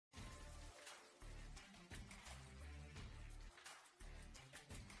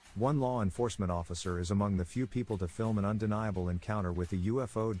One law enforcement officer is among the few people to film an undeniable encounter with a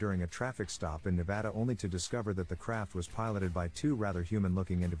UFO during a traffic stop in Nevada, only to discover that the craft was piloted by two rather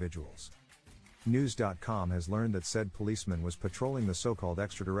human-looking individuals. News.com has learned that said policeman was patrolling the so-called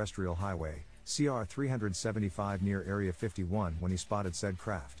Extraterrestrial Highway, CR 375 near Area 51 when he spotted said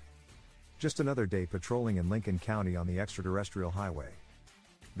craft. Just another day patrolling in Lincoln County on the Extraterrestrial Highway.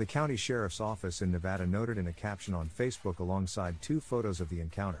 The county sheriff's office in Nevada noted in a caption on Facebook alongside two photos of the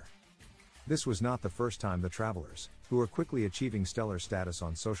encounter. This was not the first time the travelers, who are quickly achieving stellar status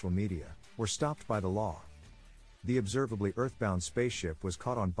on social media, were stopped by the law. The observably earthbound spaceship was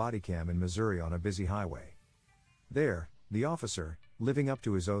caught on bodycam in Missouri on a busy highway. There, the officer, living up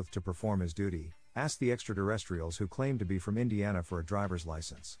to his oath to perform his duty, asked the extraterrestrials who claimed to be from Indiana for a driver's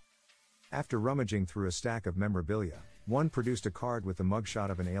license. After rummaging through a stack of memorabilia, one produced a card with the mugshot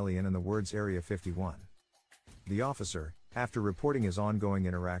of an alien and the words Area 51. The officer, after reporting his ongoing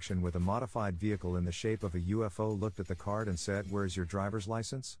interaction with a modified vehicle in the shape of a UFO, looked at the card and said, "Where's your driver's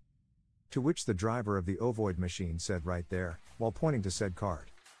license?" To which the driver of the ovoid machine said, "Right there," while pointing to said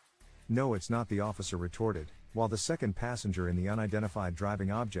card. "No, it's not," the officer retorted, while the second passenger in the unidentified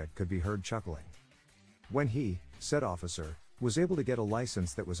driving object could be heard chuckling. When he, said officer, was able to get a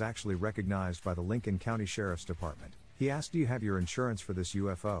license that was actually recognized by the Lincoln County Sheriff's Department, he asked, "Do you have your insurance for this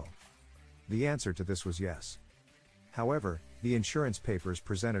UFO?" The answer to this was yes. However, the insurance papers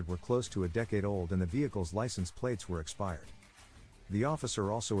presented were close to a decade old and the vehicle's license plates were expired. The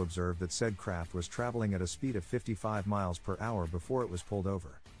officer also observed that said craft was traveling at a speed of 55 miles per hour before it was pulled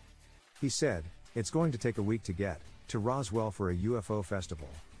over. He said, "It's going to take a week to get to Roswell for a UFO festival,"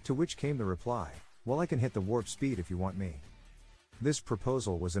 to which came the reply, "Well, I can hit the warp speed if you want me." This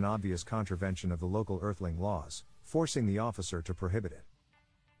proposal was an obvious contravention of the local earthling laws, forcing the officer to prohibit it.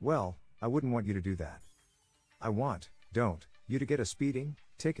 "Well, I wouldn't want you to do that. I want, don't, you to get a speeding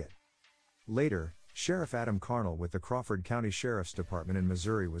ticket." Later, Sheriff Adam Carnell with the Crawford County Sheriff's Department in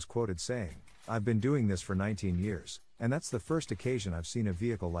Missouri was quoted saying, "I've been doing this for 19 years, and that's the first occasion I've seen a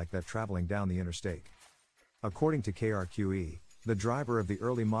vehicle like that traveling down the interstate." According to KRQE, the driver of the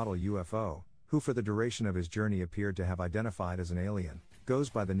early model UFO, who for the duration of his journey appeared to have identified as an alien, goes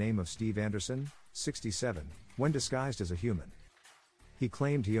by the name of Steve Anderson, 67, when disguised as a human. He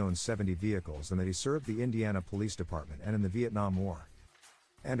claimed he owns 70 vehicles and that he served the Indiana Police Department and in the Vietnam War.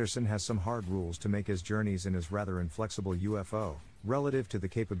 Anderson has some hard rules to make his journeys in his rather inflexible UFO, relative to the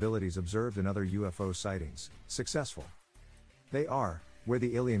capabilities observed in other UFO sightings, successful. They are, wear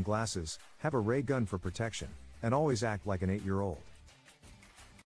the alien glasses, have a ray gun for protection, and always act like an 8-year-old.